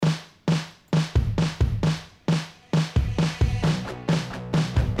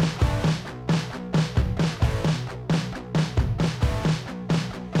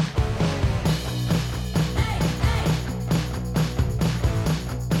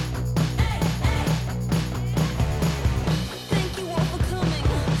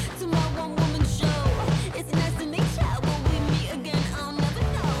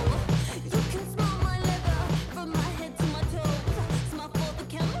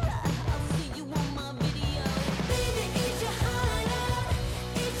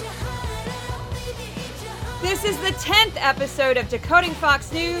This is the 10th episode of Decoding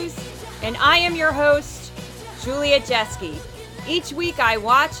Fox News, and I am your host, Julia Jeske. Each week I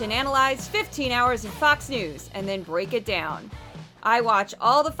watch and analyze 15 hours of Fox News and then break it down. I watch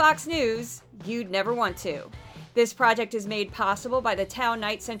all the Fox News you'd never want to. This project is made possible by the Town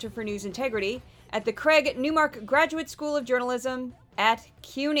Knight Center for News Integrity at the Craig Newmark Graduate School of Journalism at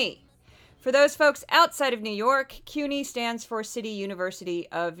CUNY. For those folks outside of New York, CUNY stands for City University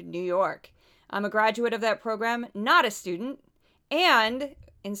of New York. I'm a graduate of that program, not a student, and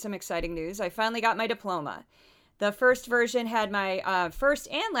in some exciting news, I finally got my diploma. The first version had my first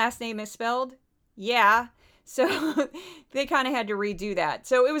and last name misspelled. Yeah. So they kind of had to redo that.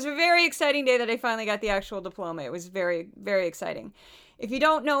 So it was a very exciting day that I finally got the actual diploma. It was very, very exciting. If you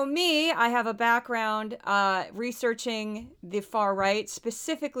don't know me, I have a background researching the far right,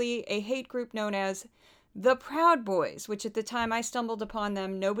 specifically a hate group known as the Proud Boys, which at the time I stumbled upon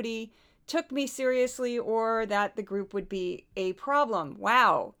them, nobody took me seriously or that the group would be a problem.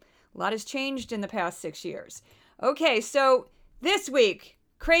 Wow. A lot has changed in the past 6 years. Okay, so this week,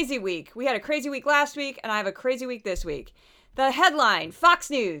 crazy week. We had a crazy week last week, and I have a crazy week this week. The headline, Fox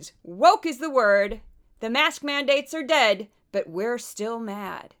News, woke is the word. The mask mandates are dead, but we're still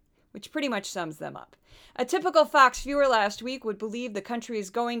mad, which pretty much sums them up. A typical Fox viewer last week would believe the country is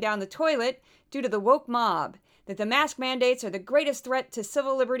going down the toilet due to the woke mob, that the mask mandates are the greatest threat to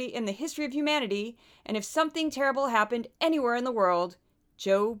civil liberty in the history of humanity, and if something terrible happened anywhere in the world,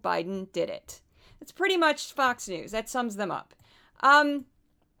 Joe Biden did it. That's pretty much Fox News. That sums them up.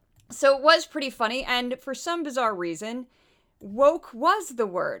 So it was pretty funny, and for some bizarre reason, woke was the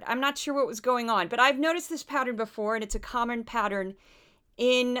word. I'm not sure what was going on, but I've noticed this pattern before, and it's a common pattern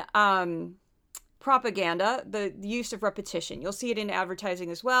in propaganda, the use of repetition. You'll see it in advertising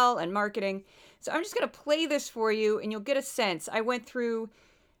as well and marketing. So I'm just going to play this for you, and you'll get a sense. I went through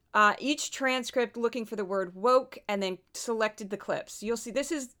each transcript looking for the word woke and then selected the clips. You'll see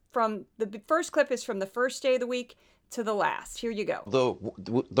this is from, the first clip is from the first day of the week to the last. Here you go.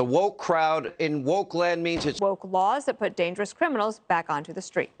 The woke crowd in woke land means it's woke laws that put dangerous criminals back onto the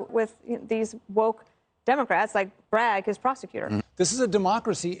street. With these woke Democrats like Bragg, his prosecutor. This is a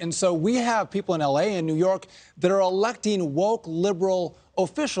democracy, and so we have people in L.A. and New York that are electing woke liberal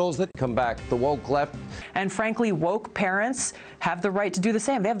officials that come back. The woke left. And frankly, woke parents have the right to do the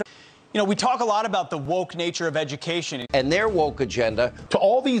same. They have the we talk a lot about the woke nature of education. And their woke agenda. To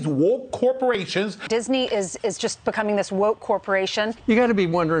all these woke corporations. Disney is just becoming this woke corporation. You got to be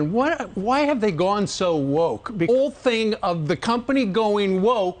wondering, why have they gone so woke? The whole thing of the company going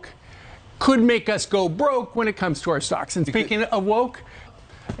woke could make us go broke when it comes to our stocks. And speaking of woke,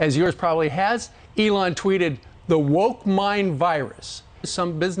 as yours probably has, Elon tweeted, the woke mind virus.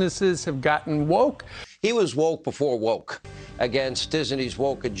 Some businesses have gotten woke. He was woke before woke against Disney's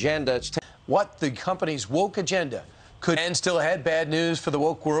woke agenda. What the company's woke agenda could, and still ahead, bad news for the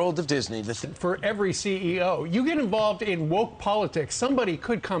woke world of Disney. For every CEO, you get involved in woke politics, somebody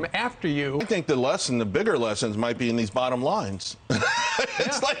could come after you. I think the bigger lessons might be in these bottom lines.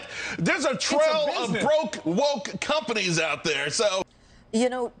 It's like there's a trail of broke woke companies out there. So,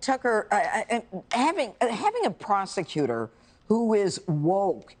 Tucker, having a prosecutor who is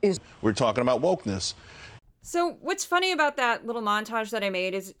woke is. We're talking about wokeness. So what's funny about that little montage that I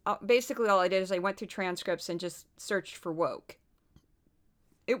made is basically all I did is I went through transcripts and just searched for woke.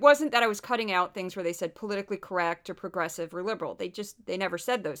 It wasn't that I was cutting out things where they said politically correct or progressive or liberal. They never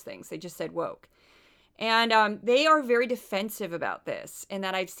said those things. They just said woke. And they are very defensive about this, and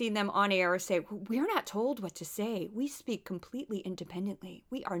that I've seen them on air say, we're not told what to say. We speak completely independently.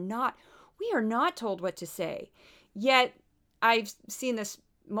 We are not told what to say. Yet I've seen this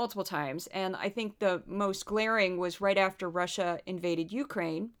multiple times, and I think the most glaring was right after Russia invaded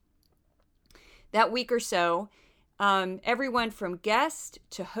Ukraine. That week or so, everyone from guest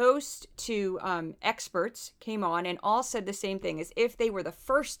to host to experts came on and all said the same thing, as if they were the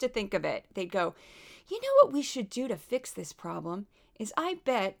first to think of it. They'd go, you know what we should do to fix this problem is I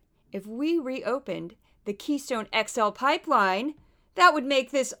bet if we reopened the Keystone XL pipeline, that would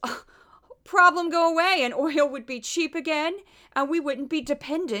make this problem go away and oil would be cheap again and we wouldn't be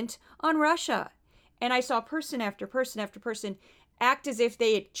dependent on Russia. And I saw person after person after person act as if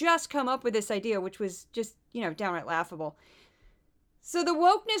they had just come up with this idea, which was just, downright laughable. So the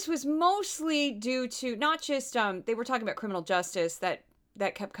wokeness was mostly due to not just, they were talking about criminal justice that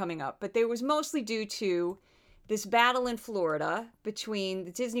kept coming up, but it was mostly due to this battle in Florida between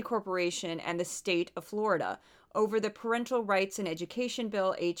the Disney Corporation and the state of Florida over the Parental Rights and Education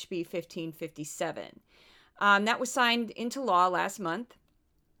Bill, HB 1557. That was signed into law last month,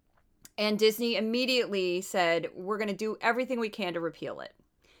 and Disney immediately said, we're going to do everything we can to repeal it.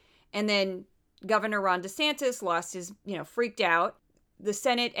 And then Governor Ron DeSantis lost his, freaked out. The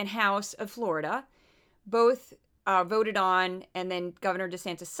Senate and House of Florida both voted on, and then Governor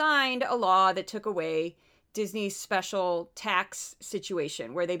DeSantis signed a law that took away Disney's special tax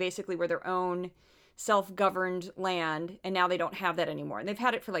situation, where they basically were their own self-governed land, and now they don't have that anymore. And they've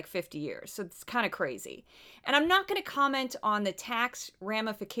had it for like 50 years, so it's kind of crazy. And I'm not going to comment on the tax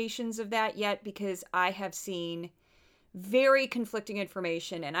ramifications of that yet, because I have seen very conflicting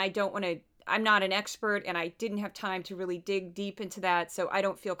information, and I'm not an expert, and I didn't have time to really dig deep into that, so I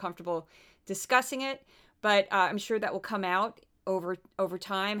don't feel comfortable discussing it. But I'm sure that will come out over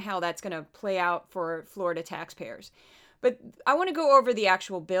time, how that's going to play out for Florida taxpayers. But I want to go over the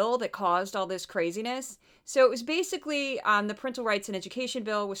actual bill that caused all this craziness. So it was basically the Parental Rights in Education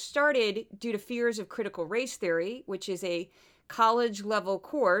bill was started due to fears of critical race theory, which is a college-level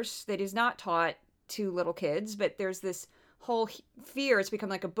course that is not taught to little kids, but there's this whole fear. It's become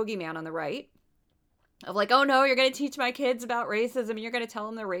like a boogeyman on the right of like, oh no, you're going to teach my kids about racism and you're going to tell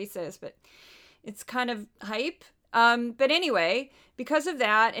them they're racist, but it's kind of hype. But anyway, because of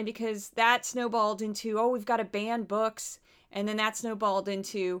that, and because that snowballed into, oh, we've got to ban books, and then that snowballed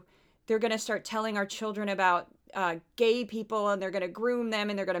into, they're going to start telling our children about gay people, and they're going to groom them,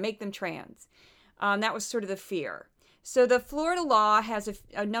 and they're going to make them trans. That was sort of the fear. So the Florida law has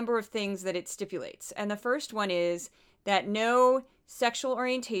a number of things that it stipulates. And the first one is that no sexual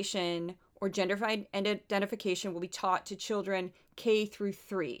orientation or gender identification will be taught to children K through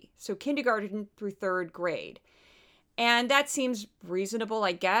 3. So kindergarten through 3rd grade. And that seems reasonable,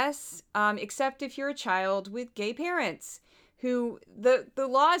 I guess, except if you're a child with gay parents who the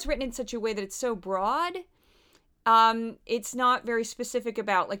law is written in such a way that it's so broad. It's not very specific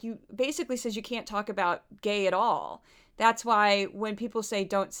about, like, you basically says you can't talk about gay at all. That's why when people say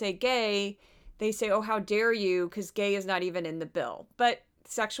don't say gay, they say, oh, how dare you, because gay is not even in the bill. But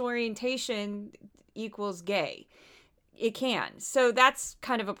sexual orientation equals gay. It can. So that's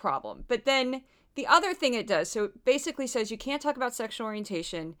kind of a problem. But then the other thing it does, so it basically says you can't talk about sexual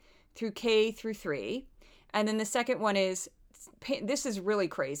orientation through K through 3. And then the second one is, this is really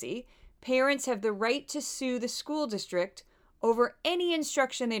crazy, parents have the right to sue the school district over any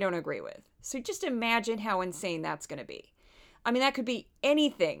instruction they don't agree with. So just imagine how insane that's going to be. I mean, that could be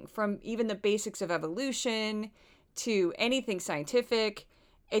anything from even the basics of evolution to anything scientific.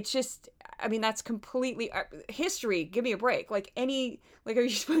 It's just, I mean, that's completely history. Give me a break. Are you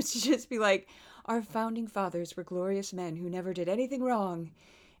supposed to just be like, our founding fathers were glorious men who never did anything wrong.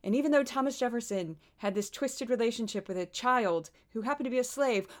 And even though Thomas Jefferson had this twisted relationship with a child who happened to be a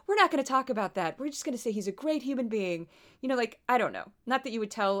slave, we're not going to talk about that. We're just going to say he's a great human being. I don't know. Not that you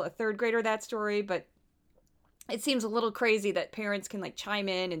would tell a 3rd grader that story, but it seems a little crazy that parents can chime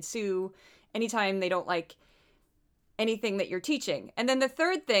in and sue anytime they don't like anything that you're teaching. And then the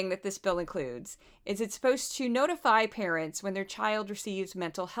third thing that this bill includes is it's supposed to notify parents when their child receives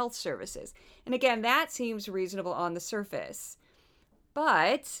mental health services. And again, that seems reasonable on the surface.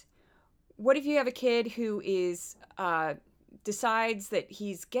 But what if you have a kid who is decides that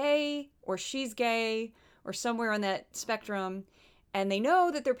he's gay or she's gay or somewhere on that spectrum, and they know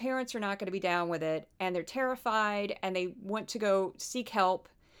that their parents are not going to be down with it, and they're terrified, and they want to go seek help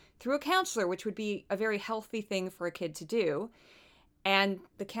through a counselor, which would be a very healthy thing for a kid to do, and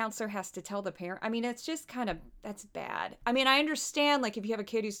the counselor has to tell the parent. I mean, it's just that's bad. I mean, I understand, if you have a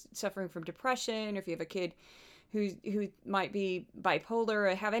kid who's suffering from depression, or if you have a kid who might be bipolar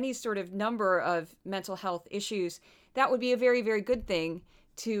or have any sort of number of mental health issues, that would be a very, very good thing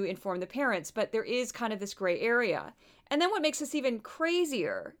to inform the parents. But there is kind of this gray area. And then what makes this even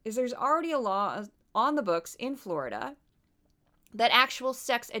crazier is there's already a law on the books in Florida that actual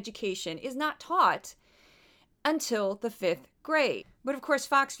sex education is not taught until the 5th grade. But of course,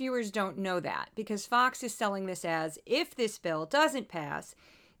 Fox viewers don't know that, because Fox is selling this as, if this bill doesn't pass,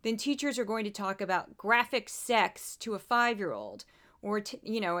 then teachers are going to talk about graphic sex to a 5-year-old or, a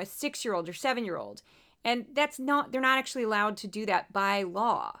 6-year-old or 7-year-old. And they're not actually allowed to do that by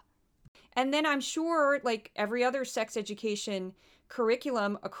law. And then I'm sure, every other sex education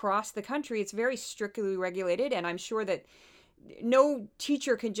curriculum across the country, it's very strictly regulated. And I'm sure that no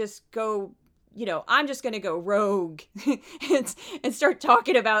teacher can just go, I'm just going to go rogue and start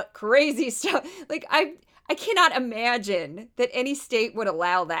talking about crazy stuff. I cannot imagine that any state would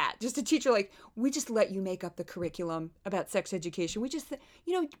allow that. Just a teacher we just let you make up the curriculum about sex education. We just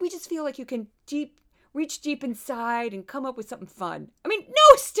feel like you can reach deep inside and come up with something fun. I mean,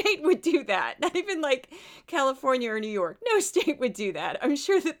 no state would do that. Not even California or New York. No state would do that. I'm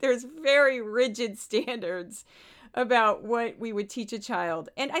sure that there's very rigid standards about what we would teach a child.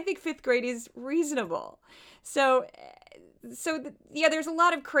 And I think 5th grade is reasonable. So there's a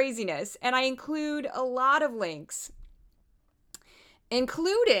lot of craziness, and I include a lot of links,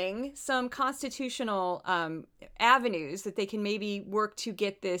 including some constitutional avenues that they can maybe work to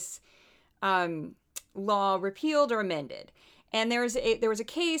get this law repealed or amended. And there was a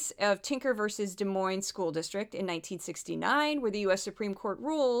case of Tinker versus Des Moines School District in 1969, where the U.S. Supreme Court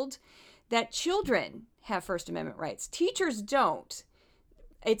ruled that children have First Amendment rights. Teachers don't.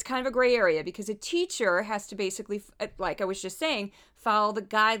 It's kind of a gray area because a teacher has to basically, like I was just saying, follow the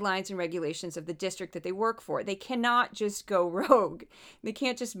guidelines and regulations of the district that they work for. They cannot just go rogue. They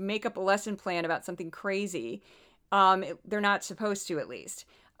can't just make up a lesson plan about something crazy. They're not supposed to, at least.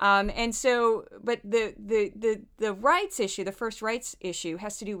 And so, but the rights issue, the first rights issue,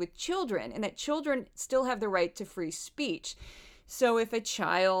 has to do with children, and that children still have the right to free speech. So if a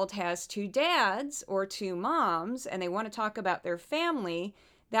child has two dads or two moms and they want to talk about their family,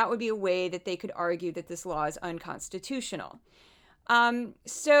 that would be a way that they could argue that this law is unconstitutional.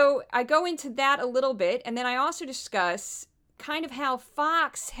 So I go into that a little bit, and then I also discuss kind of how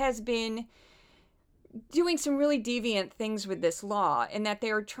Fox has been doing some really deviant things with this law, and that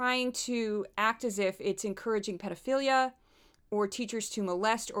they are trying to act as if it's encouraging pedophilia or teachers to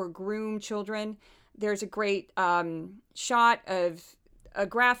molest or groom children. There's a great shot of a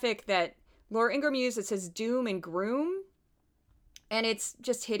graphic that Laura Ingraham used that says doom and groom, and it's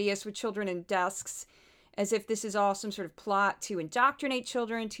just hideous with children in desks, as if this is all some sort of plot to indoctrinate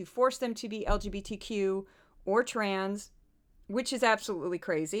children, to force them to be LGBTQ or trans, which is absolutely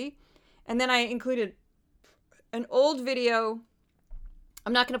crazy. And then I included an old video.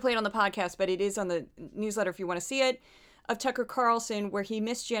 I'm not going to play it on the podcast, but it is on the newsletter if you want to see it, of Tucker Carlson, where he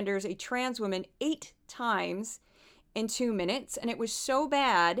misgenders a trans woman 8 times in 2 minutes. And it was so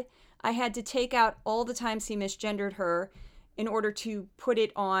bad, I had to take out all the times he misgendered her in order to put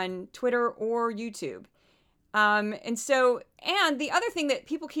it on Twitter or YouTube. And the other thing that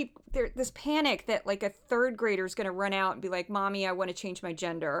people keep, this panic that like a 3rd grader is going to run out and be like, Mommy, I want to change my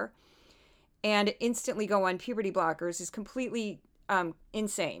gender, and instantly go on puberty blockers is completely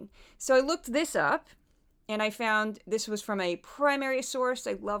insane. So I looked this up, and I found this was from a primary source.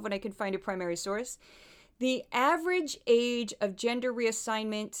 I love when I can find a primary source. The average age of gender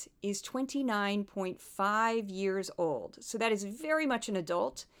reassignment is 29.5 years old. So that is very much an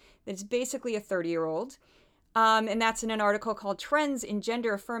adult. That's basically a 30-year-old. And that's in an article called Trends in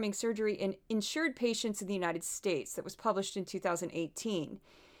Gender Affirming Surgery in Insured Patients in the United States that was published in 2018.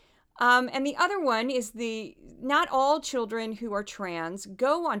 And the other one is not all children who are trans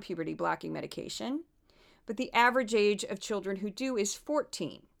go on puberty blocking medication, but the average age of children who do is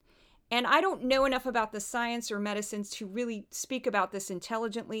 14. And I don't know enough about the science or medicines to really speak about this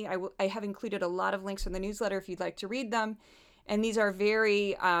intelligently. I have included a lot of links in the newsletter if you'd like to read them. And these are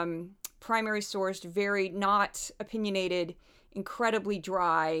very primary sourced, very not opinionated, incredibly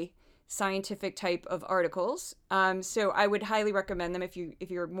dry, scientific type of articles. So I would highly recommend them if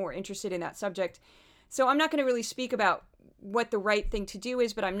you're more interested in that subject. So I'm not going to really speak about what the right thing to do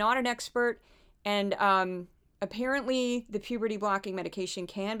is, but I'm not an expert. And apparently the puberty blocking medication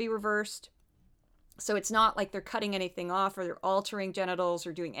can be reversed. So it's not like they're cutting anything off or they're altering genitals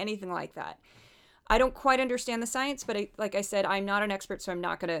or doing anything like that. I don't quite understand the science, but like I said, I'm not an expert, so I'm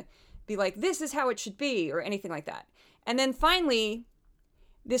not going to be like, this is how it should be or anything like that. And then finally,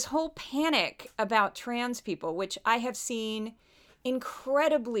 this whole panic about trans people, which I have seen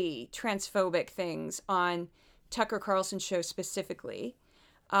incredibly transphobic things on Tucker Carlson's show specifically,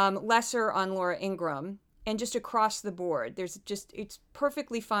 lesser on Laura Ingraham, and just across the board. It's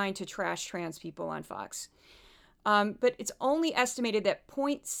perfectly fine to trash trans people on Fox. But it's only estimated that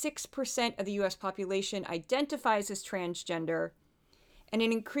 0.6% of the U.S. population identifies as transgender, and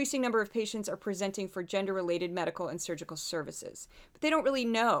an increasing number of patients are presenting for gender-related medical and surgical services. But they don't really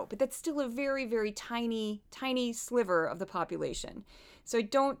know. But that's still a very, very tiny, tiny sliver of the population. So I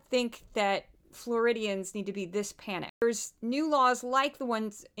don't think that Floridians need to be this panicked. There's new laws like the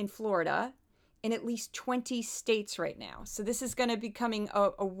ones in Florida in at least 20 states right now. So this is going to be becoming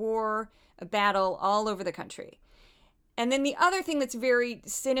a war, a battle all over the country. And then the other thing that's very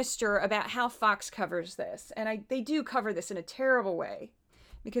sinister about how Fox covers this, and they do cover this in a terrible way,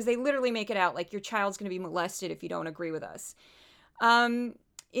 because they literally make it out like your child's going to be molested if you don't agree with us,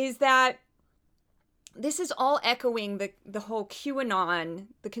 is that this is all echoing the whole QAnon,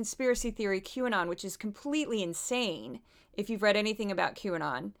 the conspiracy theory QAnon, which is completely insane if you've read anything about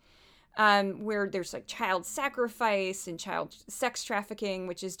QAnon, where there's like child sacrifice and child sex trafficking,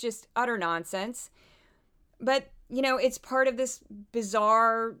 which is just utter nonsense. But, it's part of this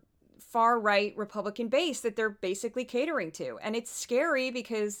bizarre far-right Republican base that they're basically catering to. And it's scary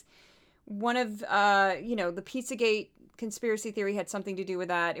because one of, the Pizzagate conspiracy theory had something to do with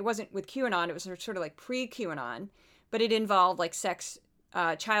that. It wasn't with QAnon. It was sort of like pre-QAnon, but it involved like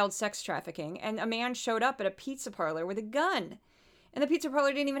child sex trafficking. And a man showed up at a pizza parlor with a gun. And the pizza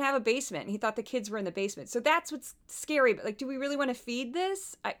parlor didn't even have a basement. He thought the kids were in the basement. So that's what's scary. But like, do we really want to feed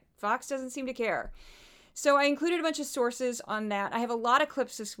this? Fox doesn't seem to care. So I included a bunch of sources on that. I have a lot of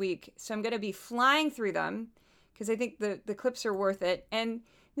clips this week, so I'm going to be flying through them because I think the clips are worth it. And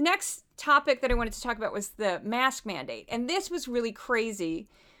the next topic that I wanted to talk about was the mask mandate. And this was really crazy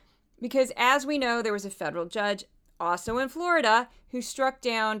because, as we know, there was a federal judge, also in Florida, who struck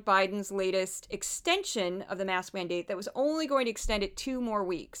down Biden's latest extension of the mask mandate that was only going to extend it 2 more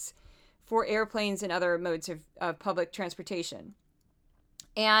weeks for airplanes and other modes of public transportation.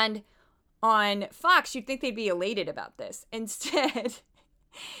 And on Fox, you'd think they'd be elated about this. Instead,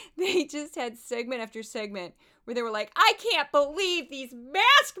 they just had segment after segment where they were like, I can't believe these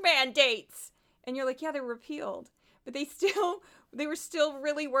mask mandates. And you're like, yeah, they're repealed. But they were still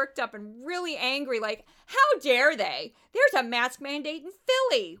really worked up and really angry. Like, how dare they? There's a mask mandate in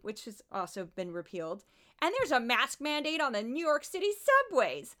Philly, which has also been repealed. And there's a mask mandate on the New York City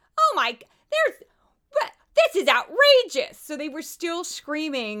subways. Oh my, this is outrageous. So they were still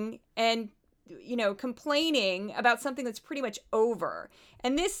screaming and, complaining about something that's pretty much over.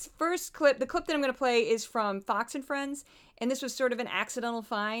 And this first clip, the clip that I'm going to play is from Fox and Friends. And this was sort of an accidental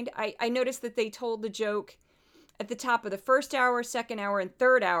find. I noticed that they told the joke at the top of the first hour, second hour, and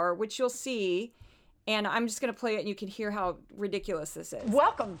third hour, which you'll see. And I'm just going to play it and you can hear how ridiculous this is.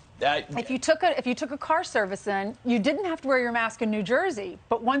 Welcome. If you took a car service in, you didn't have to wear your mask in New Jersey.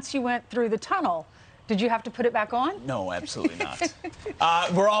 But once you went through the tunnel, did you have to put it back on? No, absolutely not.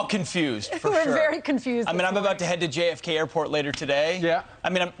 We're all confused, for We're sure. very confused. I mean, I'm about to head to JFK Airport later today. Yeah. I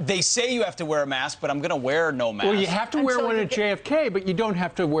mean, they say you have to wear a mask, but I'm going to wear no mask. Well, you have to wear one at JFK, but you don't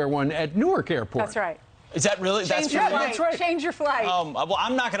have to wear one at Newark Airport. That's right. Is that really? That's right. Change your flight. Well,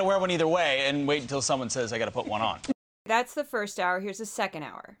 I'm not going to wear one either way and wait until someone says I got to put one on. That's the first hour. Here's the second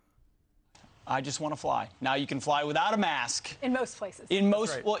hour. I just want to fly. Now you can fly without a mask. In most places.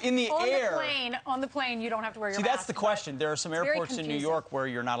 Well, in the air. On the plane, you don't have to wear your mask. See, that's the question. There are some airports in New York where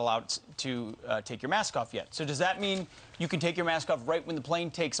you're not allowed to take your mask off yet. So does that mean you can take your mask off right when the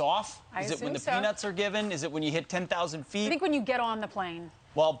plane takes off? Is it when the peanuts are given? Is it when you hit 10,000 feet? I think when you get on the plane.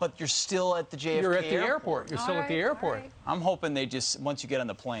 Well, but you're still at the JFK You're at the airport. You're still at the airport. Right. I'm hoping they just, once you get on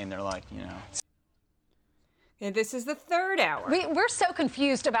the plane, they're like, And this is the third hour. We're so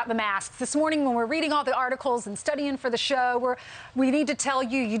confused about the masks. This morning when we're reading all the articles and studying for the show, we need to tell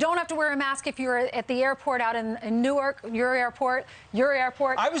you, you don't have to wear a mask if you're at the airport out in Newark, your airport.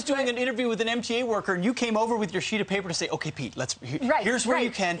 I was doing an interview with an MTA worker, and you came over with your sheet of paper to say, okay, Pete, here's where you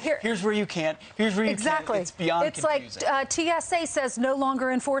can, here's where you can't, here's where you can't. It's beyond confusing. It's like TSA says no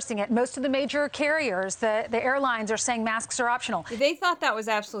longer enforcing it. Most of the major carriers, the airlines, are saying masks are optional. They thought that was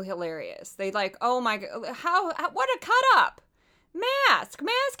absolutely hilarious. They like, oh my God, what a cut up. Mask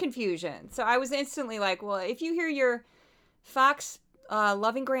confusion. So I was instantly like, well, if you hear your Fox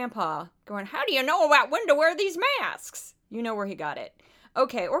loving grandpa going, how do you know about when to wear these masks? You know where he got it.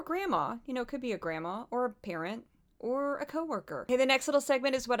 Okay, or grandma. It could be a grandma or a parent or a coworker. Okay, the next little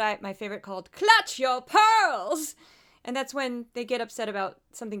segment is what my favorite called Clutch Your Pearls. And that's when they get upset about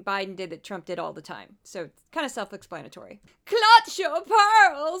something Biden did that Trump did all the time. So it's kind of self-explanatory. Clutch your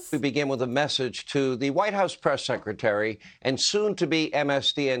pearls! We begin with a message to the White House press secretary and soon-to-be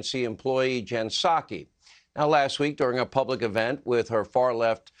MSDNC employee Jen Psaki. Now, last week, during a public event with her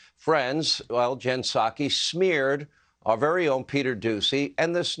far-left friends, Jen Psaki smeared our very own Peter Doocy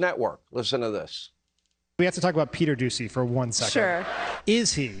and this network. Listen to this. We have to talk about Peter Doocy for 1 second. Sure.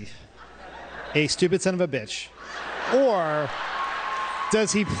 Is he a stupid son of a bitch? Or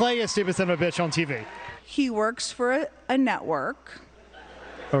does he play a stupid son of a bitch on TV? He works for a network.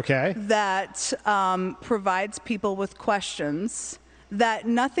 Okay. That provides people with questions that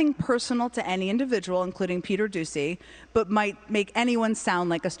nothing personal to any individual, including Peter Doocy, but might make anyone sound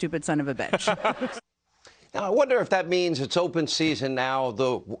like a stupid son of a bitch. Now, I wonder if that means it's open season now.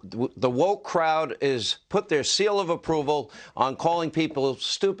 The woke crowd is put their seal of approval on calling people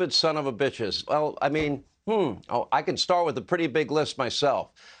stupid son of a bitches. Well, I mean, I can start with a pretty big list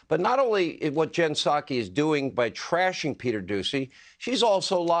myself. But not only what Jen Psaki is doing by trashing Peter Doocy, she's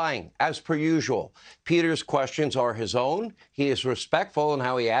also lying, as per usual. Peter's questions are his own. He is respectful in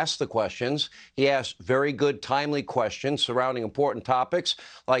how he asks the questions. He asks very good, timely questions surrounding important topics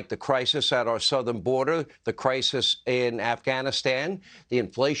like the crisis at our southern border, the crisis in Afghanistan, the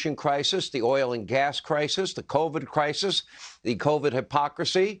inflation crisis, the oil and gas crisis, the COVID crisis, the COVID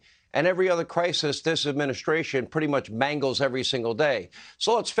hypocrisy. And every other crisis, this administration pretty much mangles every single day.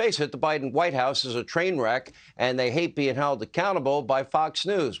 So let's face it, the Biden White House is a train wreck, and they hate being held accountable by Fox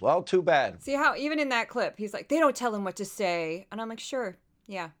News. Well, too bad. See how even in that clip, he's like, they don't tell him what to say. And I'm like, sure,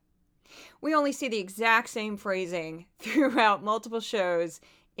 yeah. We only see the exact same phrasing throughout multiple shows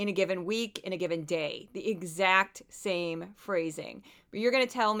in a given week, in a given day. The exact same phrasing. But you're going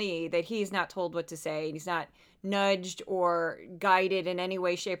to tell me that he's not told what to say, and he's not nudged or guided in any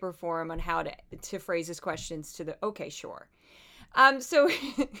way, shape, or form on how to phrase his questions to the, okay, sure. So,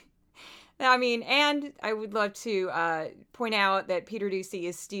 I mean, and I would love to point out that Peter Doocy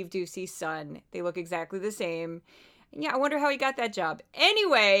is Steve Doocy's son. They look exactly the same. Yeah, I wonder how he got that job.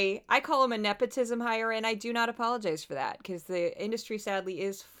 Anyway, I call him a nepotism hire, and I do not apologize for that because the industry sadly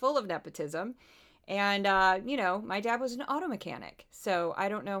is full of nepotism. And, you know, my dad was an auto mechanic, so I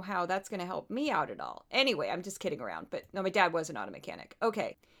don't know how that's going to help me out at all. Anyway, I'm just kidding around, but no, my dad was an auto mechanic.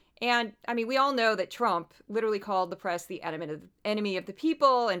 Okay. And, I mean, we all know that Trump literally called the press the enemy of the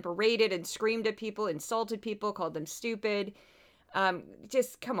people and berated and screamed at people, insulted people, called them stupid.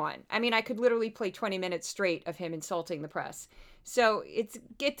 Just come on. I mean, I could literally play 20 minutes straight of him insulting the press. So it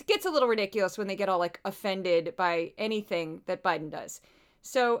gets a little ridiculous when they get all like offended by anything that Biden does.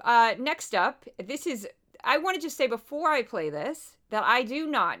 So next up, I want to just say before I play this that I do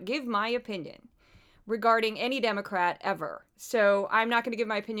not give my opinion regarding any Democrat ever. So I'm not going to give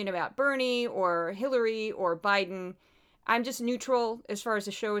my opinion about Bernie or Hillary or Biden. I'm just neutral as far as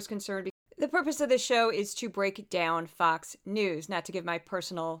the show is concerned. The purpose of this show is to break down Fox News, not to give my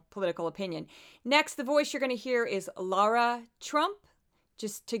personal political opinion. Next, the voice you're going to hear is Lara Trump,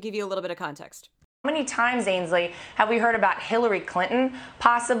 just to give you a little bit of context. How many times, Ainsley, have we heard about Hillary Clinton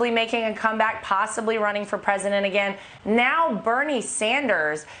possibly making a comeback, possibly running for president again? Now Bernie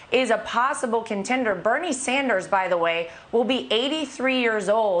Sanders is a possible contender. Bernie Sanders, by the way, will be 83 years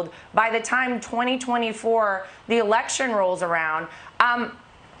old by the time 2024, the election rolls around.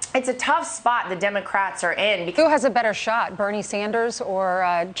 It's a tough spot the Democrats are in. Who has a better shot, Bernie Sanders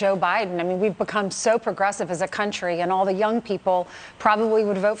or Joe Biden? I mean, we've become so progressive as a country, and all the young people probably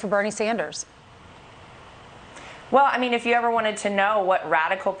would vote for Bernie Sanders. Well, I mean, if you ever wanted to know what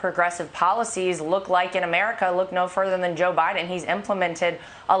radical progressive policies look like in America, look no further than Joe Biden. He's implemented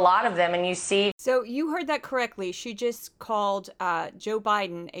a lot of them, and you see. So you heard that correctly. She just called Joe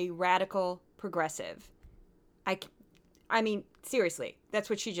Biden a radical progressive. I mean, seriously, that's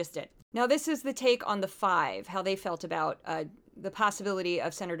what she just did. Now, this is the take on the five, how they felt about the possibility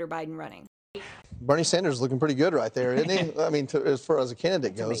of Senator Biden running. Bernie Sanders is looking pretty good right there, isn't he? I mean, as far as a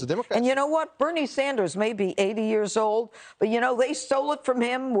candidate goes, the Democrats. And you know what? Bernie Sanders may be 80 years old, but, you know, they stole it from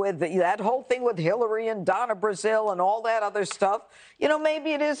him with that whole thing with Hillary and Donna Brazile and all that other stuff. You know,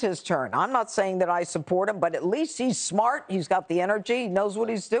 maybe it is his turn. I'm not saying that I support him, but at least he's smart. He's got the energy. He knows what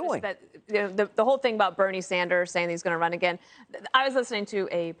he's doing. The whole thing about Bernie Sanders saying he's going to run again. I was listening to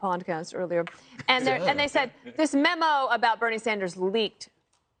a podcast earlier, and they said this memo about Bernie Sanders leaked.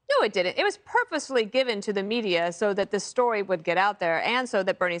 No, it didn't. It was purposefully given to the media so that the story would get out there and so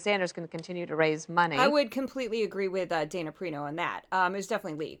that Bernie Sanders can continue to raise money. I would completely agree with Dana Perino on that. It was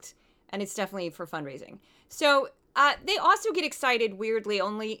definitely leaked, and it's definitely for fundraising. So they also get excited, weirdly,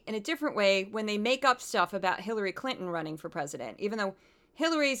 only in a different way, when they make up stuff about Hillary Clinton running for president, even though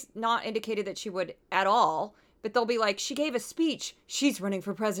Hillary's not indicated that she would at all, but they'll be like, she gave a speech, she's running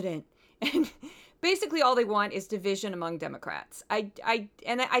for president. And basically all they want is division among Democrats. I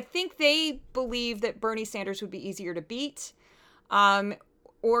think they believe that Bernie Sanders would be easier to beat,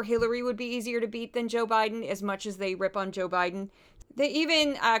 or Hillary would be easier to beat than Joe Biden, as much as they rip on Joe Biden. They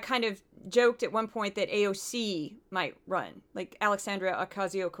even kind of joked at one point that AOC might run, like Alexandria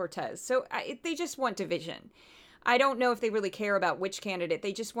Ocasio-Cortez. So they just want division. I don't know if they really care about which candidate.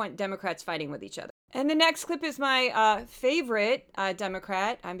 They just want Democrats fighting with each other. And the next clip is my favorite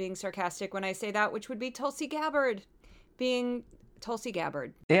Democrat. I'm being sarcastic when I say that, which would be Tulsi Gabbard being Tulsi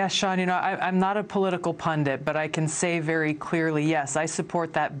Gabbard. Yeah, Sean, you know, I'm not a political pundit, but I can say very clearly, yes, I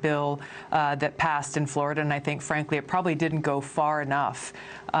support that bill that passed in Florida, and I think, frankly, it probably didn't go far enough.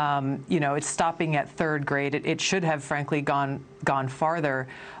 You know, it's stopping at third grade. It should have, frankly, gone farther.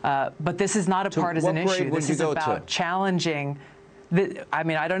 But this is not a partisan issue. This is about challenging. I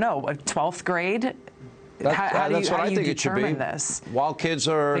mean, I don't know, 12th grade? How do you determine this? While kids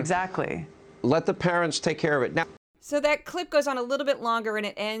are... Exactly. Let the parents take care of it. Now. So that clip goes on a little bit longer, and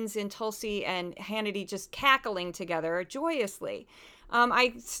it ends in Tulsi and Hannity just cackling together joyously.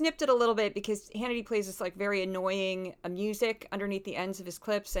 I snipped it a little bit because Hannity plays this like very annoying music underneath the ends of his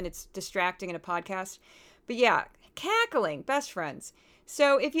clips, and it's distracting in a podcast. But yeah, cackling, best friends.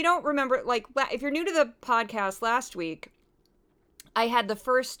 So if you don't remember, like if you're new to the podcast last week, I had the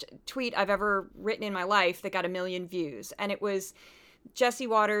first tweet I've ever written in my life that got 1 million views. And it was Jesse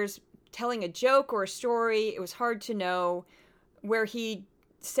Watters telling a joke or a story. It was hard to know, where he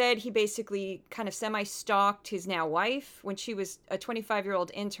said he basically kind of semi-stalked his now wife when she was a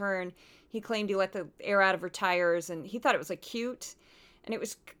 25-year-old intern. He claimed he let the air out of her tires, and he thought it was like cute. And it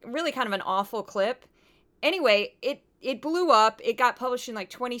was really kind of an awful clip. Anyway, it blew up. It got published in like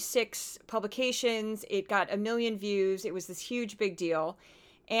 26 publications. It got 1 million views. It was this huge big deal.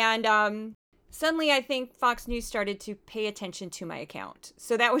 And suddenly I think Fox News started to pay attention to my account.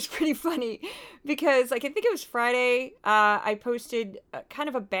 So that was pretty funny because like, I think it was Friday. I posted kind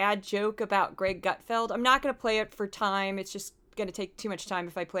of a bad joke about Greg Gutfeld. I'm not going to play it for time. It's just going to take too much time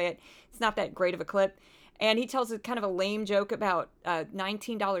if I play it. It's not that great of a clip. And he tells a kind of a lame joke about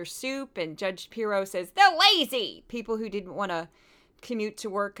 $19 soup, and Judge Pirro says, "They're lazy," people who didn't want to commute to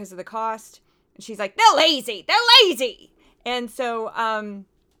work because of the cost. And she's like, "They're lazy, they're lazy." And so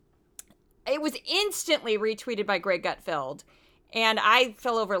it was instantly retweeted by Greg Gutfeld, and I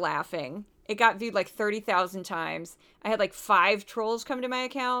fell over laughing. It got viewed like 30,000 times. I had like 5 trolls come to my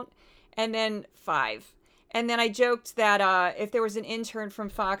account, and then 5. And then I joked that if there was an intern from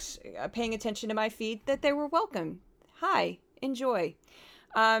Fox paying attention to my feed, that they were welcome. Hi, enjoy.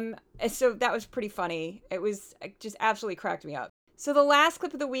 So that was pretty funny. It was just absolutely cracked me up. So the last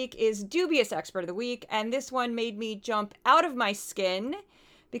clip of the week is Dubious Expert of the Week, and this one made me jump out of my skin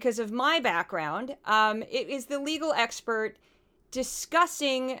because of my background. It is the legal expert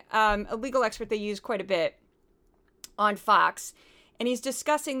discussing, a legal expert they use quite a bit on Fox. And he's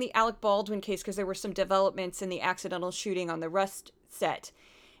discussing the Alec Baldwin case because there were some developments in the accidental shooting on the Rust set.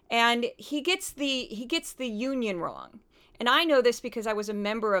 And he gets the union wrong. And I know this because I was a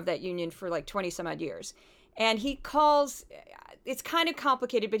member of that union for like 20 some odd years. And he calls, it's kind of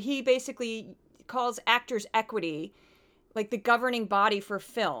complicated, but he basically calls Actors Equity like the governing body for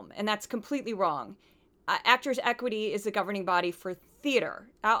film. And that's completely wrong. Actors Equity is the governing body for theater.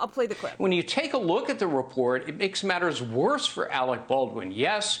 I'll play the clip. When you take a look at the report, it makes matters worse for Alec Baldwin.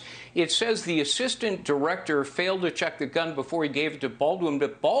 Yes, it says the assistant director failed to check the gun before he gave it to Baldwin,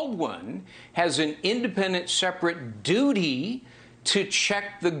 but Baldwin has an independent, separate duty to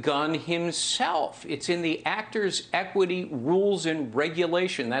check the gun himself. It's in the Actors Equity Rules and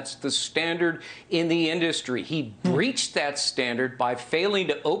Regulation. That's the standard in the industry. He breached that standard by failing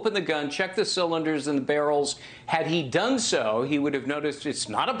to open the gun, check the cylinders and the barrels. Had he done so, he would have noticed it's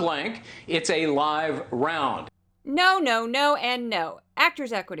not a blank, it's a live round. No, no, no, and no.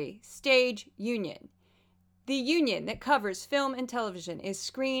 Actors Equity, Stage Union. The union that covers film and television is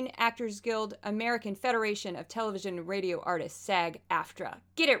Screen Actors Guild, American Federation of Television and Radio Artists, SAG-AFTRA.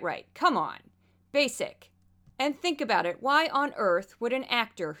 Get it right. Come on. Basic. And think about it. Why on earth would an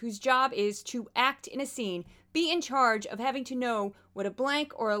actor whose job is to act in a scene be in charge of having to know what a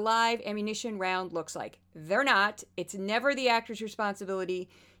blank or a live ammunition round looks like? They're not. It's never the actor's responsibility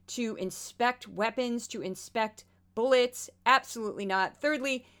to inspect weapons, to inspect bullets. Absolutely not.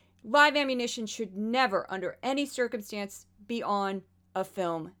 Thirdly, live ammunition should never, under any circumstance, be on a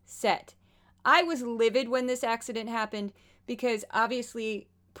film set. I was livid when this accident happened because obviously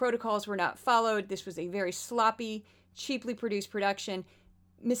protocols were not followed. This was a very sloppy, cheaply produced production.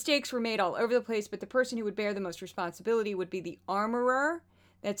 Mistakes were made all over the place, but the person who would bear the most responsibility would be the armorer.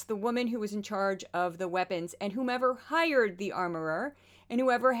 That's the woman who was in charge of the weapons, and whomever hired the armorer, and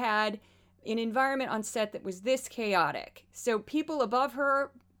whoever had an environment on set that was this chaotic. So people above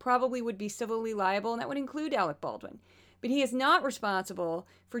her probably would be civilly liable, and that would include Alec Baldwin. But he is not responsible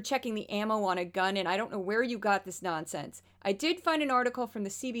for checking the ammo on a gun, and I don't know where you got this nonsense. I did find an article from the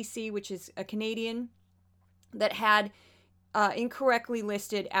CBC, which is a Canadian, that had incorrectly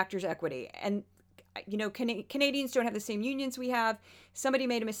listed Actors Equity. And, you know, Canadians don't have the same unions we have. Somebody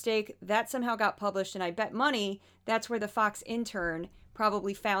made a mistake. That somehow got published, and I bet money that's where the Fox intern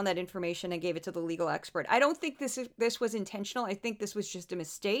probably found that information and gave it to the legal expert. I don't think this was intentional. I think this was just a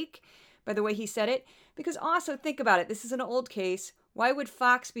mistake by the way he said it. Because also, think about it. This is an old case. Why would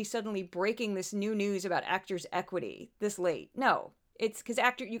Fox be suddenly breaking this new news about Actors Equity this late? No, it's because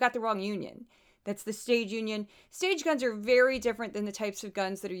you got the wrong union. That's the stage union. Stage guns are very different than the types of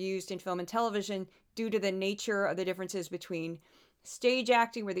guns that are used in film and television due to the nature of the differences between stage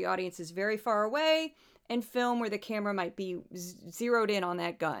acting, where the audience is very far away, and film, where the camera might be zeroed in on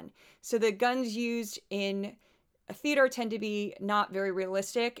that gun. So the guns used in a theater tend to be not very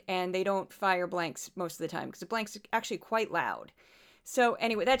realistic, and they don't fire blanks most of the time because the blanks are actually quite loud. So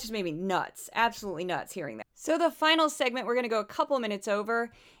anyway, that just made me nuts, absolutely nuts hearing that. So the final segment, we're going to go a couple minutes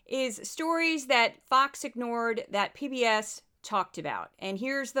over, is stories that Fox ignored that PBS talked about. And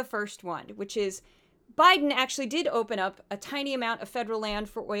here's the first one, which is Biden actually did open up a tiny amount of federal land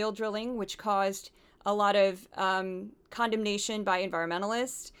for oil drilling, which caused a lot of condemnation by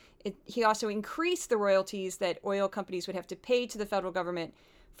environmentalists. He also increased the royalties that oil companies would have to pay to the federal government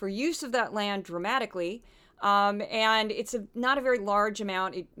for use of that land dramatically. And it's not a very large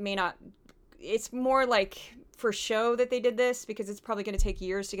amount. It may not, it's more like for show that they did this, because it's probably going to take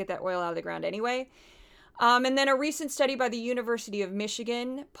years to get that oil out of the ground anyway. And then a recent study by the University of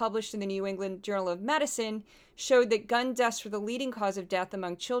Michigan, published in the New England Journal of Medicine, showed that gun deaths were the leading cause of death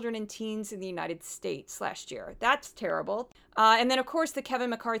among children and teens in the United States last year. That's terrible. And then, of course, the Kevin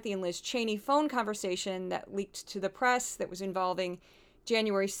McCarthy and Liz Cheney phone conversation that leaked to the press that was involving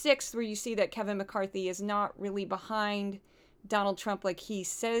January 6th, where you see that Kevin McCarthy is not really behind Donald Trump like he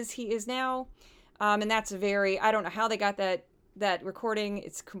says he is now. And that's I don't know how they got that recording.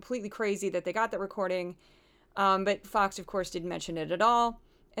 It's completely crazy that they got that recording. But Fox, of course, didn't mention it at all.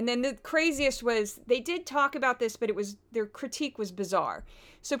 And then the craziest was they did talk about this, but their critique was bizarre.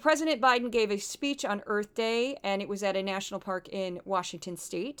 So President Biden gave a speech on Earth Day, and it was at a national park in Washington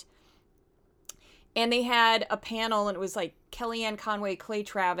State. And they had a panel, and it was like Kellyanne Conway, Clay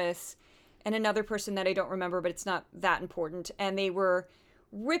Travis, and another person that I don't remember, but it's not that important. And they were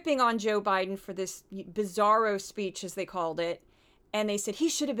ripping on Joe Biden for this bizarro speech, as they called it. And they said he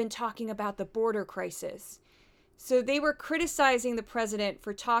should have been talking about the border crisis. So they were criticizing the president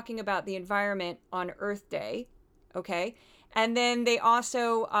for talking about the environment on Earth Day, okay? And then they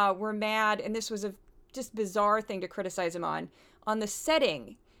also were mad, and this was a just bizarre thing to criticize him on the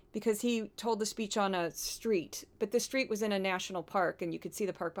setting, because he told the speech on a street, but the street was in a national park, and you could see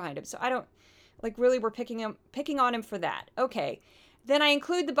the park behind him. So I don't, really we're picking on him for that. Okay. Then I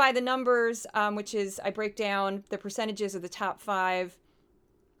include the by the numbers, which is I break down the percentages of the top 5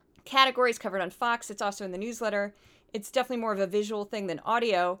 categories covered on Fox. It's also in the newsletter. It's definitely more of a visual thing than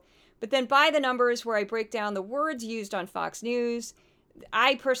audio. But then by the numbers, where I break down the words used on Fox News.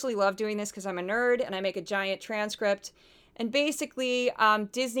 I personally love doing this because I'm a nerd, and I make a giant transcript. And basically,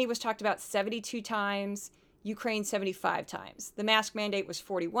 Disney was talked about 72 times, Ukraine 75 times. The mask mandate was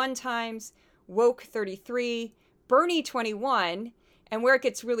 41 times, woke 33, Bernie 21. And where it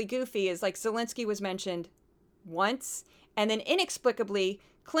gets really goofy is Zelensky was mentioned once, and then inexplicably,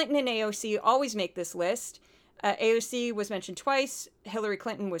 Clinton and AOC always make this list. AOC was mentioned twice. Hillary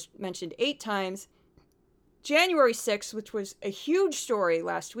Clinton was mentioned 8 times. January 6th, which was a huge story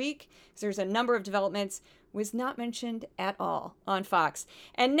last week, because there's a number of developments, was not mentioned at all on Fox.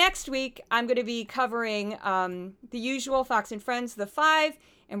 And next week, I'm going to be covering the usual Fox and Friends, The 5,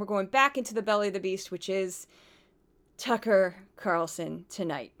 and we're going back into the belly of the beast, which is Tucker Carlson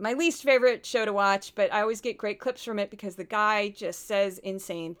Tonight. My least favorite show to watch, but I always get great clips from it because the guy just says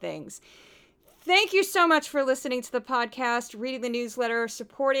insane things. Thank you so much for listening to the podcast, reading the newsletter,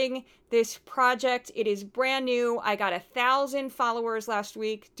 supporting this project. It is brand new. I got 1,000 followers last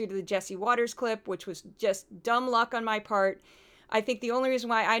week due to the Jesse Waters clip, which was just dumb luck on my part. I think the only reason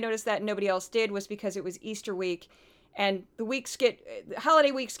why I noticed that and nobody else did was because it was Easter week. And the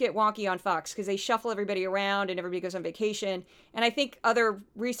holiday weeks get wonky on Fox because they shuffle everybody around and everybody goes on vacation. And I think other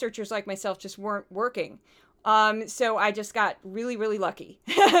researchers like myself just weren't working. So I just got really, really lucky.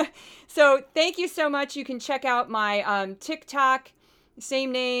 So thank you so much. You can check out my TikTok,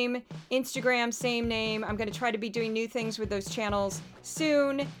 same name, Instagram, same name. I'm going to try to be doing new things with those channels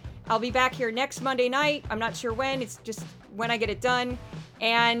soon. I'll be back here next Monday night. I'm not sure when. It's just when I get it done.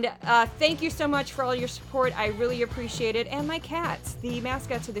 And thank you so much for all your support. I really appreciate it. And my cats, the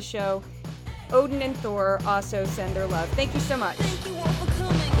mascots of the show, Odin and Thor, also send their love. Thank you so much. Thank you all for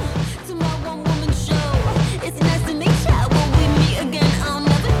coming to my one-woman show. It's nice to meet you.